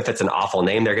name, even if it's an awful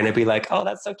name, they're going to be like, oh,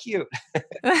 that's so cute.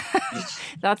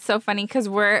 That's so funny because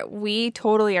we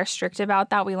totally are strict about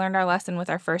that. We learned our lesson with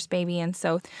our first baby. And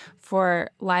so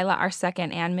for Lila, our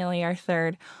second, and Millie, our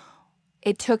third,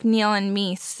 it took Neil and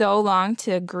me so long to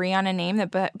agree on a name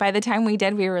that by the time we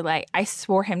did, we were like, I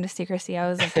swore him to secrecy. I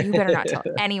was like, you better not tell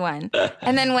anyone.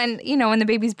 And then when the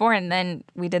baby's born, then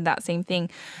we did that same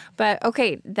thing. But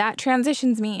okay, that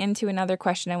transitions me into another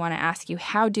question I want to ask you.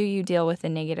 How do you deal with the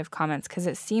negative comments? Because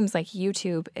it seems like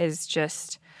YouTube is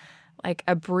just like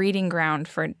a breeding ground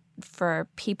for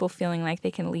people feeling like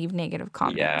they can leave negative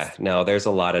comments. Yeah, no, there's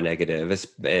a lot of negative.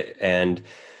 And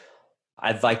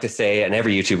I'd like to say, and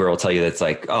every YouTuber will tell you that's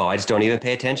like, oh, I just don't even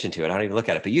pay attention to it. I don't even look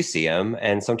at it, but you see them.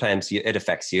 And sometimes it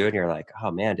affects you and you're like,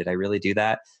 oh man, did I really do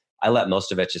that? I let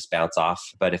most of it just bounce off.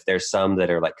 But if there's some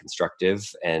that are like constructive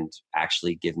and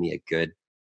actually give me a good,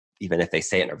 even if they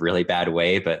say it in a really bad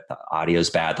way, but the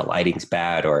audio's bad, the lighting's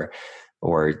bad, or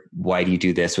why do you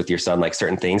do this with your son? Like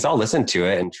certain things, I'll listen to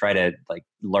it and try to like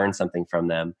learn something from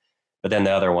them. But then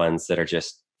the other ones that are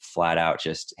just flat out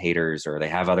just haters, or they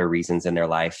have other reasons in their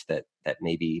life that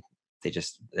maybe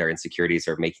their insecurities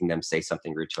are making them say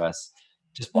something rude to us,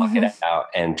 just block it out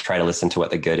and try to listen to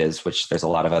what the good is, which there's a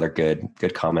lot of other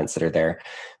good comments that are there.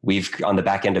 On the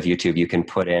back end of YouTube, you can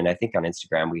put in, I think on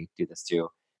Instagram, we do this too.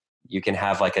 You can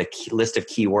have like a list of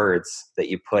keywords that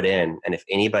you put in. And if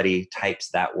anybody types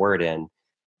that word in,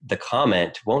 the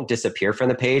comment won't disappear from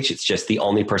the page. It's just the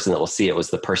only person that will see it was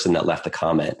the person that left the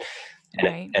comment.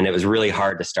 And it was really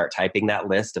hard to start typing that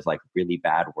list of like really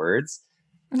bad words.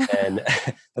 And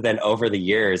but then over the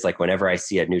years, like whenever I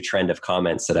see a new trend of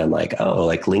comments that I'm like, oh,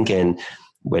 like Lincoln,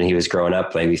 when he was growing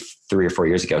up, maybe 3 or 4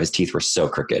 years ago, his teeth were so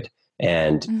crooked.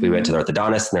 And we went to the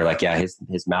orthodontist and they're like, yeah,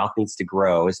 his mouth needs to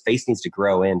grow. His face needs to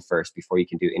grow in first before you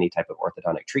can do any type of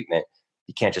orthodontic treatment.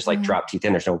 You can't just like drop teeth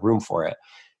in. There's no room for it.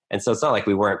 And so it's not like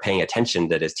we weren't paying attention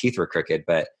that his teeth were crooked,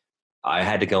 but I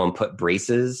had to go and put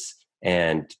braces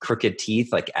and crooked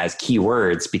teeth like as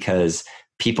keywords because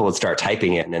people would start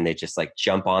typing it and then they just like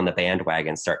jump on the bandwagon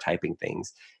and start typing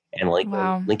things. And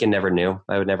Lincoln never knew.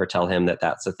 I would never tell him that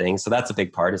that's a thing. So that's a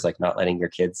big part, is like not letting your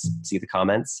kids see the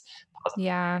comments. Positive,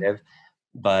 negative.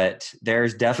 But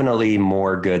there's definitely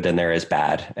more good than there is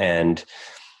bad. And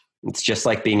it's just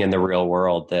like being in the real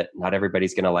world, that not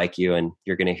everybody's going to like you and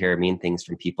you're going to hear mean things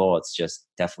from people. It's just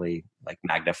definitely like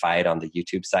magnified on the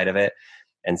YouTube side of it.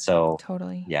 And so,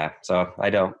 totally. Yeah. So I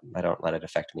don't let it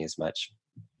affect me as much.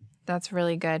 That's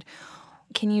really good.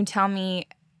 Can you tell me,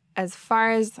 as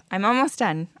far as I'm almost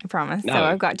done, I promise. No. So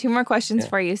I've got 2 more questions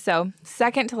for you. So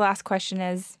second to last question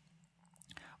is,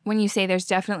 when you say there's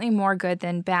definitely more good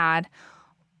than bad,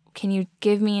 can you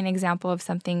give me an example of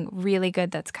something really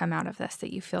good that's come out of this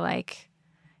that you feel like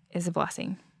is a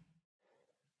blessing?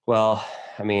 Well,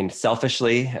 I mean,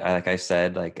 selfishly, like I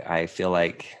said, like I feel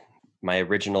like my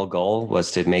original goal was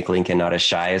to make Lincoln not as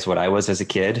shy as what I was as a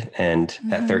kid. And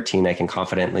at 13, I can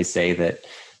confidently say that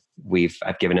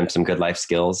I've given him some good life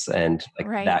skills, and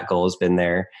like that goal has been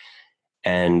there.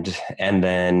 And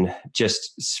then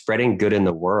just spreading good in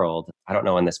the world. I don't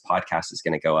know when this podcast is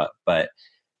going to go up, but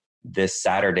this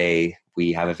Saturday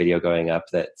we have a video going up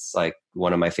that's like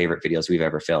one of my favorite videos we've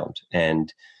ever filmed.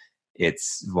 And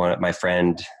it's my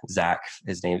friend, Zach,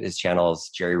 his channel is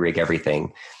Jerry Rig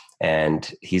Everything.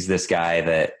 And he's this guy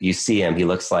that you see him,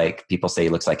 people say he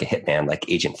looks like a hitman, like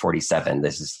Agent 47.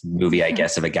 This is a movie, I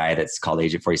guess, of a guy that's called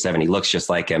Agent 47. He looks just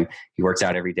like him. He works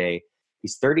out every day.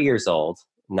 He's 30 years old,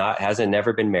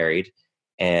 never been married.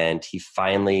 And he's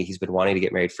been wanting to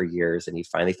get married for years. And he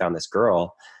finally found this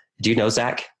girl. Do you know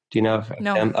Zach? Do you know him?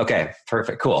 No. Okay,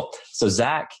 perfect. Cool. So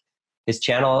Zach his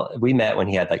channel, we met when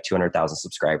he had like 200,000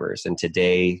 subscribers. And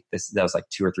today, that was like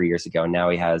 2 or 3 years ago. And now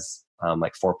he has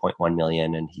like 4.1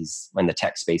 million. And he's in the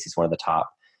tech space. He's one of the top.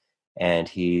 And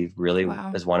he really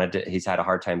Wow. he's had a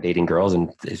hard time dating girls, and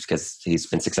it's because he's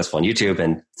been successful on YouTube.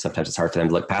 And sometimes it's hard for them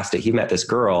to look past it. He met this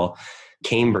girl,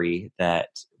 Cambry, that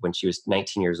when she was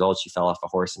 19 years old, she fell off a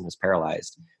horse and was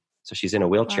paralyzed. So she's in a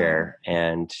wheelchair. Wow.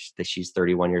 And she's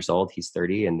 31 years old. He's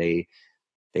 30. And they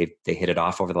hit it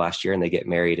off over the last year, and they get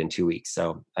married in 2 weeks.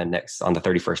 So on the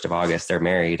 31st of August, they're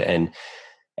married. And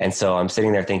so I'm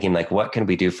sitting there thinking, like, what can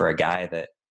we do for a guy that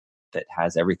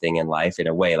has everything in life in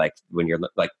a way? Like when you're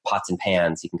like pots and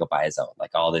pans, he can go buy his own,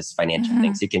 like all this financial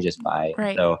things he can just buy.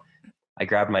 Right. So I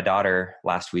grabbed my daughter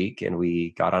last week, and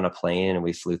we got on a plane and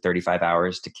we flew 35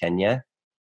 hours to Kenya,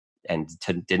 and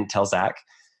didn't tell Zach.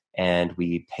 And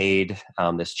we paid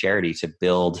this charity to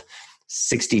build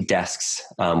 60 desks,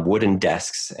 wooden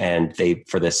desks, and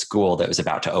for this school that was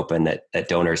about to open, that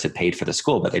donors had paid for the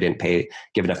school, but they didn't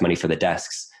give enough money for the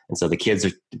desks. And so the kids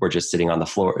were just sitting on the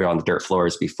floor, on the dirt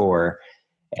floors before,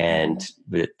 and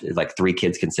like 3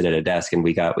 kids can sit at a desk. And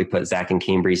we put Zach and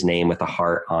Cambry's name with a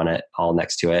heart on it, all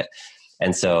next to it.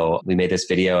 And so we made this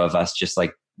video of us just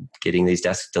like getting these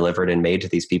desks delivered and made to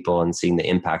these people, and seeing the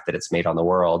impact that it's made on the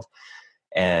world.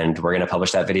 And we're going to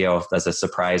publish that video as a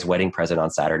surprise wedding present on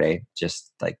Saturday.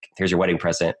 Just like, here's your wedding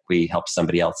present. We helped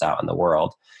somebody else out in the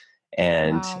world.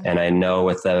 And wow. And I know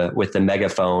with the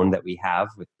megaphone that we have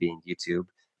with being YouTube,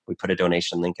 we put a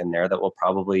donation link in there that will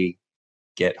probably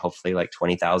get hopefully like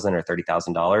 $20,000 or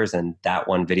 $30,000. And that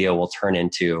one video will turn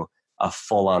into a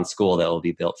full-on school that will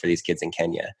be built for these kids in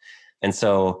Kenya. And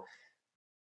so,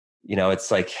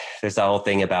 it's like, there's that whole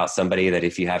thing about somebody that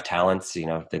if you have talents,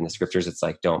 in the scriptures, it's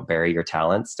like, don't bury your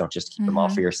talents. Don't just keep them all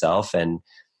for yourself. And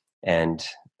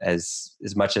as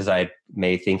much as I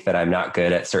may think that I'm not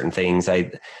good at certain things,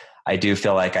 I do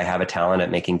feel like I have a talent at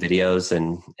making videos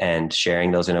and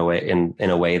sharing those in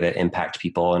a way that impact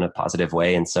people in a positive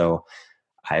way. And so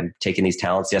I'm taking these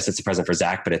talents. Yes, it's a present for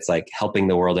Zach, but it's like helping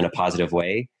the world in a positive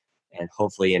way, and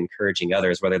hopefully encouraging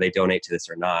others, whether they donate to this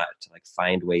or not, to like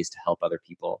find ways to help other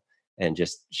people and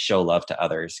just show love to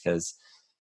others. Because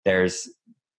there's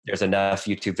enough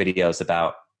YouTube videos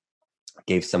about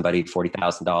gave somebody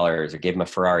 $40,000 or gave them a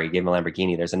Ferrari, gave them a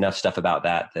Lamborghini. There's enough stuff about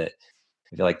that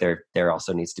I feel like there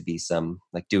also needs to be some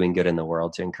like doing good in the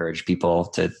world to encourage people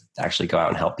to actually go out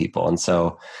and help people. And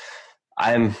so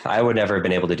I would never have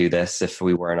been able to do this if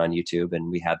we weren't on YouTube,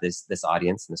 and we had this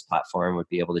audience and this platform. Would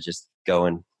be able to just go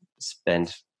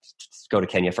to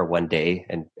Kenya for one day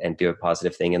and do a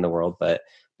positive thing in the world. But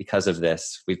because of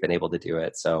this, we've been able to do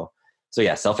it. So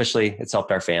yeah, selfishly, it's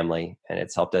helped our family, and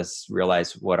it's helped us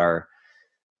realize what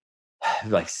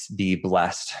be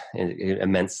blessed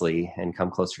immensely and come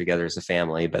closer together as a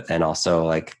family. But then also,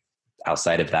 like,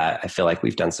 outside of that, I feel like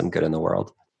we've done some good in the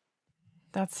world.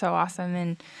 That's so awesome.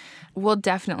 And we'll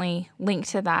definitely link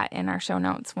to that in our show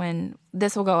notes when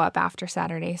this will go up after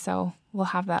Saturday. So we'll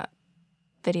have that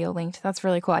video linked. That's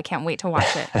really cool. I can't wait to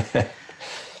watch it.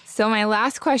 So my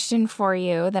last question for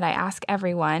you that I ask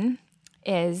everyone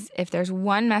is, if there's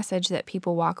one message that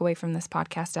people walk away from this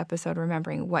podcast episode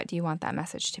remembering, what do you want that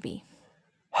message to be?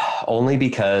 Only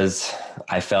because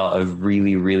I felt a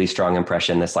really, really strong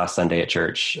impression this last Sunday at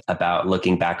church about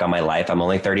looking back on my life. I'm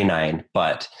only 39,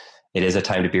 but it is a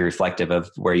time to be reflective of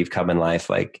where you've come in life.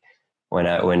 Like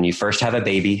when you first have a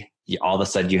baby, all of a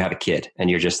sudden you have a kid, and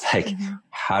you're just like,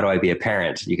 how do I be a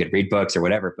parent? You could read books or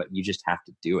whatever, but you just have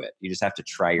to do it. You just have to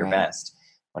try your best.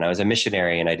 When I was a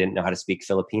missionary and I didn't know how to speak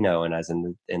Filipino, and I was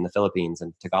in the Philippines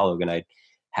and Tagalog, and I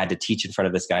had to teach in front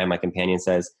of this guy, and my companion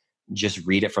says, just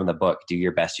read it from the book, do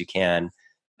your best you can.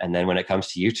 And then when it comes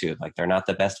to YouTube, like, they're not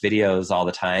the best videos all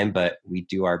the time, but we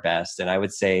do our best. And I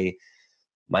would say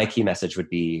my key message would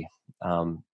be,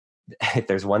 if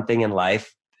there's one thing in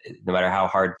life, no matter how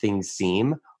hard things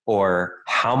seem, or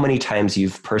how many times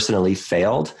you've personally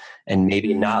failed and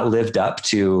maybe not lived up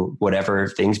to whatever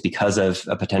things because of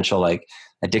a potential like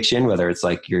addiction, whether it's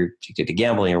like you're addicted to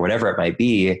gambling or whatever it might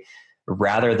be,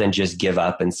 rather than just give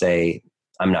up and say,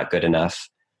 I'm not good enough,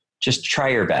 just try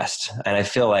your best. And I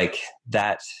feel like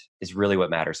that is really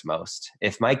what matters most.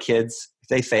 If my kids, if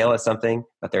they fail at something,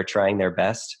 but they're trying their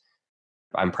best,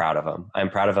 I'm proud of them. I'm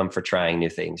proud of them for trying new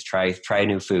things, try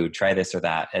new food, try this or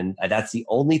that. And that's the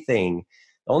only thing.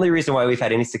 The only reason why we've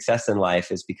had any success in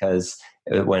life is because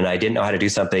when I didn't know how to do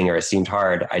something or it seemed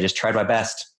hard, I just tried my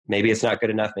best. Maybe it's not good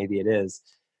enough. Maybe it is.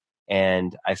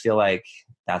 And I feel like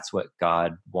that's what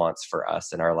God wants for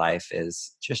us in our life,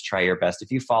 is just try your best.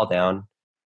 If you fall down,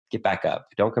 get back up.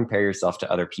 Don't compare yourself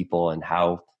to other people and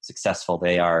how successful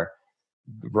they are.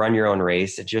 Run your own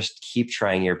race and just keep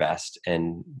trying your best.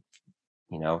 And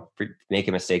make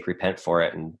a mistake, repent for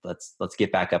it, and let's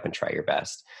get back up and try your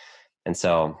best. And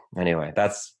so anyway,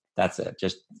 that's it.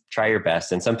 Just try your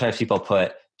best. And sometimes people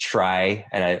put try,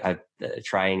 and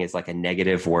trying is like a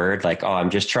negative word, like, oh, I'm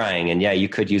just trying. And yeah, you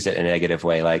could use it in a negative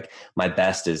way. Like, my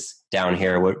best is down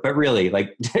here, but really,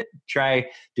 like, try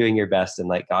doing your best. And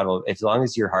like, God will, as long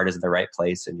as your heart is in the right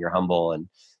place and you're humble and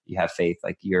you have faith,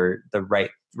 like, the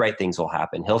right things will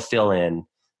happen. He'll fill in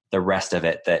the rest of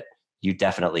it that you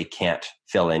definitely can't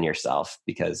fill in yourself,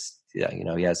 because he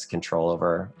has control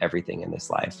over everything in this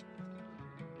life.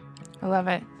 I love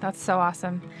it. That's so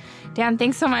awesome. Dan,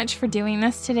 thanks so much for doing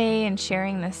this today and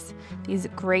sharing these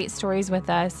great stories with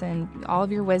us and all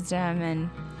of your wisdom. And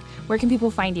where can people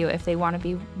find you if they want to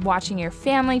be watching your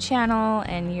family channel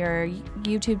and your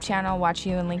YouTube channel, watch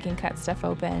you and Lincoln cut stuff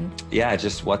open? Yeah,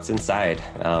 just What's Inside.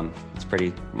 It's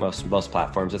pretty, most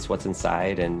platforms, it's What's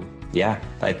Inside. And yeah,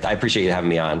 I appreciate you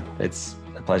having me on. It's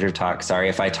a pleasure to talk. Sorry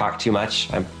if I talk too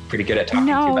much. I'm pretty good at talking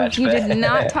too much. No, you did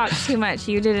not talk too much.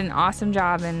 You did an awesome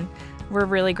job, and we're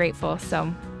really grateful.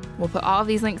 So we'll put all of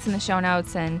these links in the show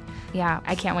notes. And yeah,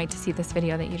 I can't wait to see this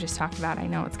video that you just talked about. I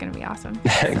know it's going to be awesome.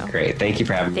 So, great. Thank you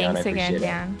for having me on. Thanks again,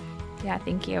 Dan. Yeah,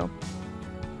 thank you.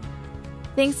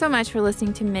 Thanks so much for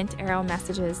listening to Mint Arrow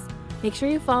Messages. Make sure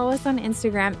you follow us on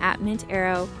Instagram at Mint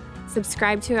Arrow.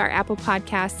 Subscribe to our Apple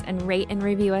Podcasts and rate and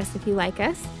review us if you like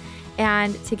us.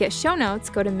 And to get show notes,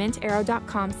 go to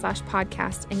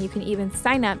mintarrow.com/podcast. And you can even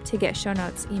sign up to get show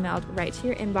notes emailed right to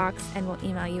your inbox, and we'll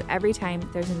email you every time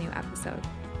there's a new episode.